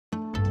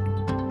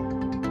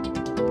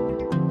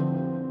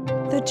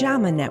the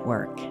JAMA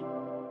Network.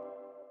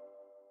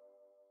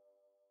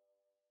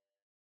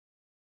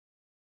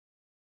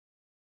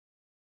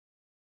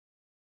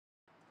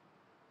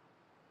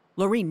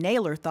 Lorene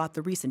Naylor thought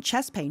the recent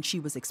chest pain she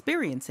was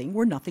experiencing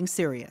were nothing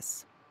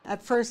serious.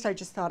 At first, I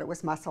just thought it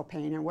was muscle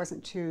pain and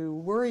wasn't too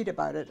worried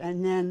about it.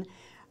 And then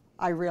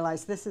I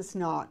realized this is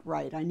not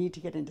right. I need to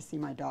get in to see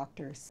my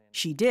doctors.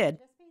 She did,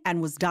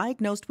 and was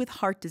diagnosed with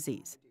heart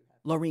disease.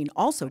 Lorene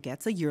also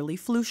gets a yearly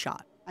flu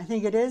shot. I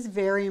think it is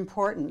very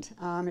important.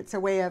 It's a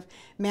way of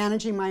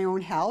managing my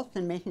own health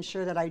and making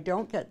sure that I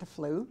don't get the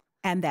flu.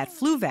 And that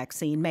flu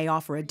vaccine may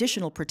offer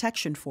additional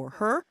protection for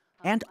her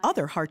and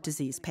other heart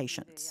disease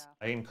patients.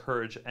 I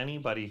encourage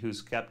anybody who's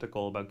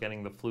skeptical about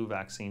getting the flu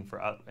vaccine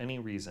for any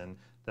reason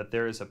that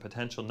there is a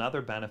potential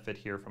another benefit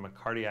here from a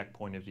cardiac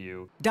point of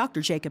view.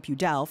 Dr. Jacob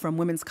Udell from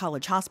Women's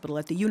College Hospital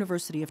at the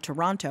University of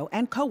Toronto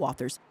and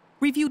co-authors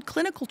reviewed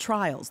clinical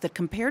trials that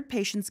compared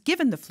patients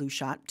given the flu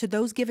shot to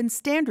those given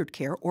standard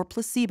care or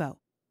placebo.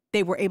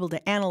 They were able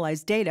to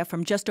analyze data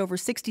from just over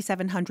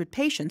 6,700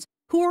 patients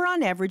who were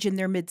on average in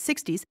their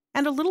mid-60s,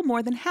 and a little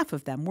more than half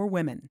of them were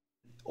women.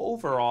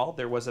 Overall,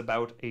 there was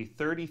about a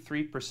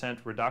 33%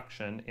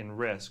 reduction in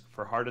risk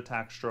for heart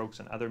attack, strokes,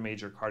 and other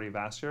major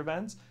cardiovascular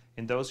events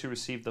in those who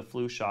received the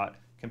flu shot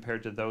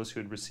compared to those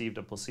who had received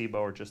a placebo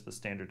or just the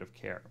standard of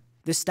care.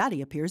 The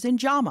study appears in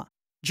JAMA,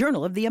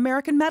 Journal of the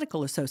American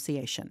Medical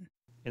Association.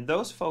 In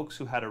those folks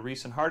who had a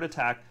recent heart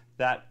attack,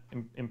 that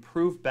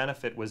improved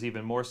benefit was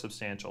even more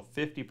substantial,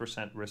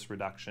 50% risk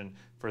reduction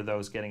for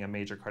those getting a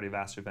major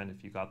cardiovascular event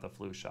if you got the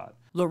flu shot.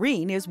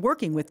 Lorene is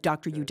working with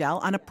Dr. Udell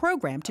on a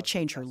program to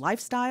change her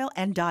lifestyle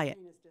and diet.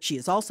 She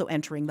is also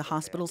entering the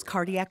hospital's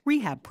cardiac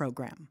rehab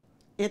program.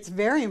 It's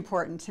very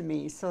important to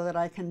me so that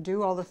I can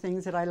do all the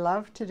things that I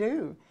love to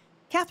do.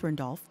 Catherine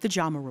Dolf, the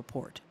JAMA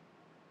Report.